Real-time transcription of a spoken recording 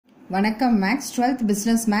வணக்கம் maths 12th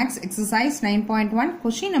business max exercise 9.1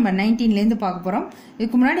 question number 19 ல இருந்து பார்க்க போறோம்.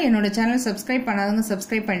 இதுக்கு முன்னாடி என்னோட சேனல் சப்ஸ்கிரைப் பண்ணாதவங்க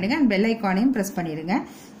சப்ஸ்கிரைப் பண்ணிடுங்க and bell icon-ஐயும் press பண்ணிடுங்க.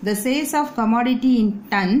 The sales of commodity in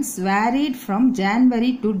tons varied from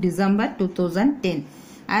January to December 2010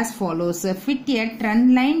 as follows. Fit a trend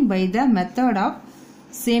line by the method of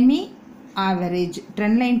semi average.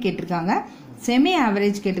 Trend line கேட்டிருக்காங்க. Semi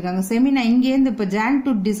average கேட்டிருக்காங்க. Semi நான் இங்க இருந்து இப்ப Jan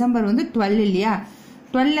to December வந்து 12 இல்லையா?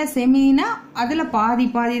 12 seminar அதுல பாதி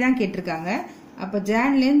தான் கேட்டிருக்காங்க. அப்ப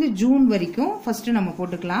ஜான்ல இருந்து ஜூன் வரைக்கும் ஃபர்ஸ்ட் நம்ம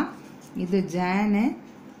போட்டுக்கலாம். இது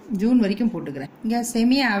ஜூன் வரைக்கும் போட்டுக்கிறேன். இங்க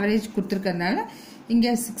செமி ஆவரேஜ் கொடுத்திருக்கறனால இங்க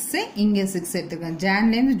 6 இங்க 6 எடுத்துக்கலாம்.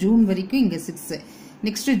 ஜான்ல இருந்து ஜூன் வரைக்கும் இங்க 6.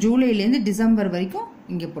 நெக்ஸ்ட் ஜூலைல இருந்து டிசம்பர் வரைக்கும்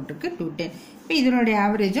இங்க போட்டுருக்கு 210. இப்போ இதனுடைய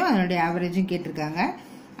ஆவரேஜும் அதனுடைய ஆவரேஜும் கேட்டிருக்காங்க.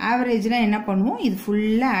 ஆவரேஜ்னா என்ன பண்ணுவோம்? இது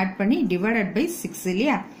ஃபுல்லா ஆட் பண்ணி டிவைடட் பை 6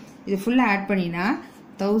 இல்லையா? இது ஃபுல்லா ஆட் பண்ணினா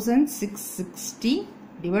 1660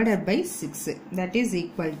 divided by 6 that is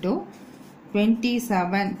equal to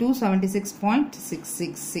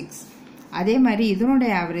 276.666. அதே மாதிரி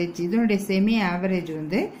இதனுடைய ஆவரேஜ் இதனுடைய செமி ஆவரேஜ்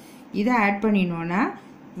வந்து இதை ஆட் பண்ணினோம்னா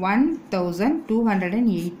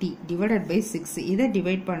 1280 divided by 6 இதை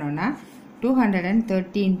டிவைட் பண்ணோம்னா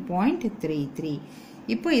 213.33.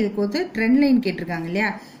 இப்போ இதுக்கு வந்து ட்ரெண்ட் லைன் கேட்டிருக்காங்க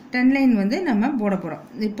இல்லையா? ட்ரெண்ட் லைன் வந்து நம்ம போட போறோம்.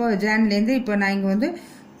 இப்போ ஜான்லேருந்து இப்போ நான் இங்க வந்து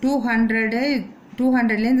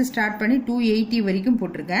 200லேருந்து ஸ்டார்ட் பண்ணி 280 வரைக்கும்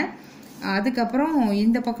போட்டிருக்கேன். அதுக்கப்புறம்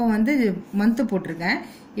இந்த பக்கம் வந்து மந்த் போட்டிருக்கேன்.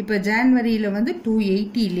 இப்போ ஜான்வரியில் வந்து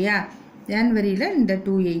 280 இல்லையா? ஜான்வரியில் இந்த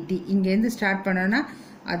 280 இங்கேருந்து ஸ்டார்ட் பண்ணோன்னா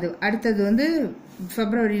அது அடுத்தது வந்து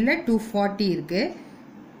பிப்ரவரியில் 240 இருக்கு.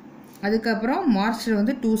 அதுக்கப்புறம் மார்ச்சில்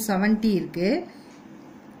வந்து 270 இருக்கு.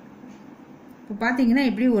 இப்போ பார்த்தீங்கன்னா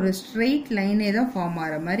இப்படி ஒரு ஸ்ட்ரெயிட் லைனே தான் ஃபார்ம்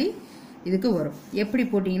ஆகிற மாதிரி இதுக்கு வரும். எப்படி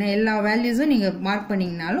போட்டிங்கன்னா எல்லா வேல்யூஸும் நீங்கள் மார்க்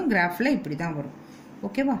பண்ணிங்கனாலும் கிராஃபில் இப்படி தான் வரும்.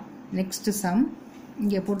 ஓகேவா? நெக்ஸ்ட் சம்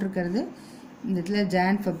இங்கே போட்டிருக்கிறது இந்த இடத்துல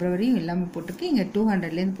ஜான் பிப்ரவரி எல்லாமே போட்டிருக்கு. இங்கே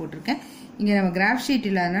 200லேருந்து போட்டிருக்கேன். இங்கே நம்ம கிராஃப் ஷீட்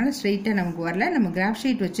இல்லாதனால ஸ்ட்ரெயிட்டாக நமக்கு வரல. நம்ம கிராஃப்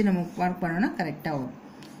ஷீட் வச்சு நம்ம மார்க் பண்ணோம்னா கரெக்டாக வரும்.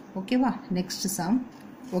 ஓகேவா? Next sum.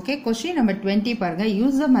 Okay, question number 20 பாருங்க.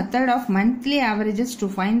 Use the method of monthly averages to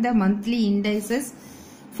find the monthly indices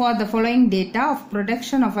for the following data of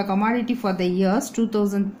production of a commodity for the years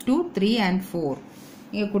 2002, 3 and 4.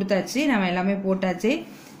 இங்க கொடுத்தாச்சு, நம்ம எல்லாமே போட்டாச்சு.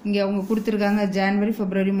 இங்க அவங்க கொடுத்திருக்காங்க ஜனவரி,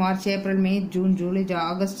 பிப்ரவரி, மார்ச், ஏப்ரல், மே, June, July,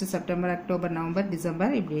 August, September, October, November,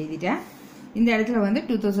 December இப்படி எழுதிட்டேன். இந்த இடத்துல வந்து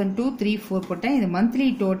 2002, 3, 4 போட்டேன். இது மந்த்லி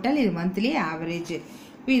டோட்டல், இது மந்த்லி ஆவரேஜ்.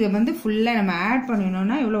 இப்போ இதை வந்து ஃபுல்லா நம்ம ஆட்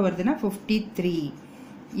பண்ணினோம்னா எவ்வளவு வருதுன்னா 53.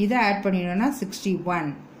 இதை ஆட் பண்ணினோம்னா 61.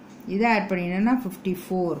 இதை ஆட் பண்ணினோம்னா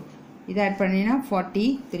 54. இதை ஆட் பண்ணினா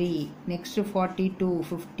 43. நெக்ஸ்ட் 42,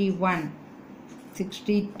 51,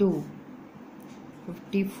 62,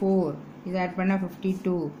 54. இதை ஆட் பண்ணா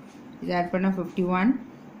 52. இதை ஆட் பண்ணா 51.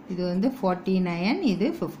 இது வந்து 49. இது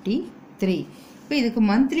 53. இப்போ இதுக்கு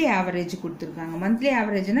மந்த்லி ஆவரேஜ் கொடுத்துருக்காங்க. Monthly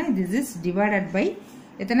ஆவரேஜ்னா this is divided by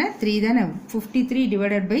எத்தனை 3 தானே? 53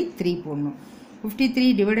 divided by 3 போடணும். 53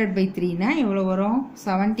 divided by 3னா எவ்வளோ வரும்?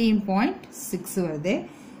 17.6 வருது.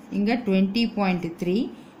 இங்கே 20.3.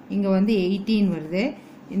 இங்க வந்து 18 வருது.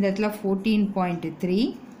 இந்த இடத்துல 14.3.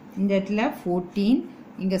 இந்த இடத்துல 14.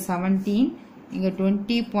 இங்க 17. இங்க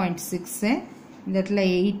 20.6. இந்த இடத்துல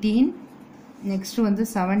 18. நெக்ஸ்ட் வந்து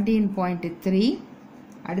 17.3.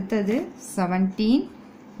 அடுத்தது 17.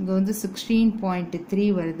 இங்க வந்து 16.3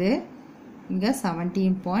 வருது. இங்க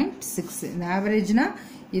 17.6. இந்த ஆவரேஜ்னா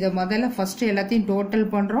இதை முதல்ல ஃபர்ஸ்ட் எல்லாத்தையும் டோட்டல்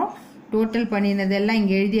பண்றோம். டோட்டல் பண்ணினதெல்லாம்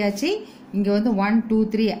இங்க எழுதியாச்சு. இங்க வந்து 1, 2,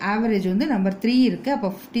 3 ஆவரேஜ் வந்து நம்பர் 3 இருக்கு. அப்ப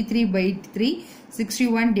 53 by 3,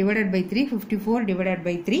 61 divided by 3, 54 divided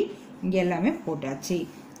by 3 இங்க எல்லாமே போட்டாச்சு.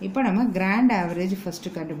 இப்போ நம்ம கிராண்ட் ஆவரேஜ் ஃபர்ஸ்ட்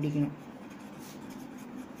கண்டுபிடிக்கணும்.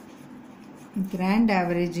 கிராண்ட்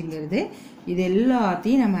ஆவரேஜ்ங்கிறது இது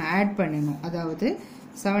எல்லாத்தையும் நம்ம ஆட் பண்ணணும். அதாவது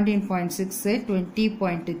 17.6,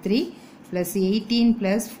 20.3 plus 18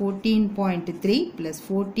 plus 14.3 plus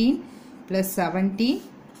 14 plus 17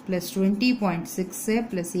 plus 20.6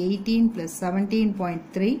 plus 18 plus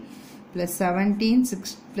 17.3 plus 17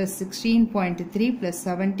 plus 16.3 plus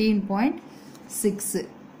 17.6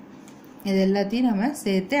 இது எல்லாத்தையும் நம்ம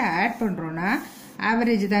சேர்த்து ஆட் பண்றோம்னா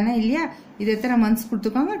ஆவரேஜ் தானே இல்லையா? இது எத்தனை மந்த்ஸ்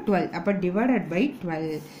கொடுத்துருக்காங்க? 12. அப்ப டிவைடட் பை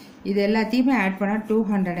 12. இது எல்லாத்தையுமே ஆட் பண்ணா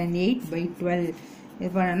 208 by 12. இது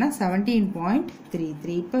பண்ணா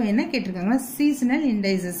 17.33. இப்போ என்ன கேட்டிருக்காங்கன்னா சீசனல்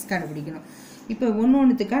இண்டைசஸ் கண்டுபிடிக்கணும். இப்போ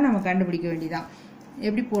ஒன்னொன்னுத்துக்கா நம்ம கண்டுபிடிக்க வேண்டியதான்.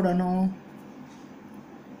 எப்படி போடணும்?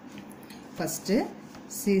 ஃபர்ஸ்ட்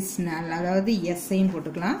சீசனல் அதாவது எஸ்ஐன்னு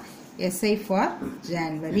போட்டுக்கலாம். SI for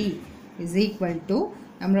January is equal to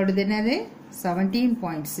நம்மளோடது என்னது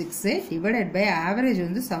 17.6 டிவைடட் பை ஆவரேஜ்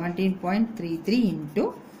வந்து 17.33 இன்டூ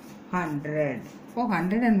 100. இப்போ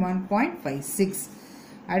 101.56.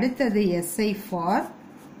 அடுத்தது எஸ்ஐ ஃபார்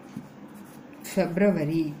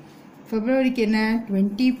ஃபெப்ரவரிக்கு என்ன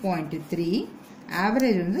 20.3,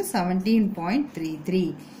 ஆவரேஜ் வந்து 17.33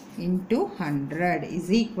 into 100 is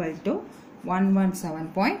equal to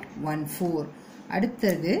 117.14.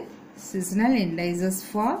 அடுத்தது seasonal indices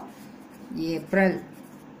for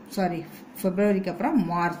ஃபெப்ரவரிக்கு அப்புறம்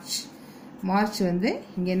மார்ச் வந்து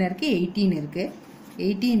இங்க என்ன இருக்கு 18 இருக்கு.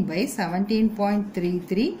 18 by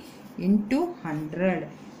 17.33 into 100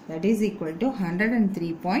 that is equal to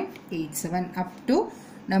 103.87 up to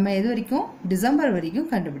நம்ம எது வரைக்கும் டிசம்பர் வரைக்கும்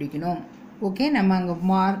கண்டுபிடிக்கணும். ஓகே, நம்ம அங்க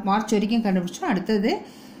மார்ச் வரைக்கும் கண்டுபிடிச்சோம். அடுத்தது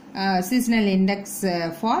சீசனல் இண்டெக்ஸ்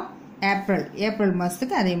ஃபார் ஏப்ரல்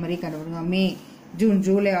மாசத்துக்கு அதே மாதிரி கண்டுபிடிக்கணும். மே, June,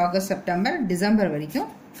 July, August, September, December வரைக்கும்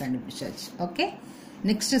கண்டுபிடிச்சாச்சு. ஓகே,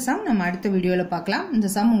 நெக்ஸ்ட் சம் நம்ம அடுத்த வீடியோல பார்க்கலாம். இந்த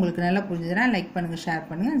சம் உங்களுக்கு நல்லா புரிஞ்சதுன்னா லைக் பண்ணுங்க, ஷேர்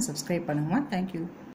பண்ணுங்க, அண்ட் சப்ஸ்கிரைப் பண்ணுங்கம்மா. தேங்க்யூ.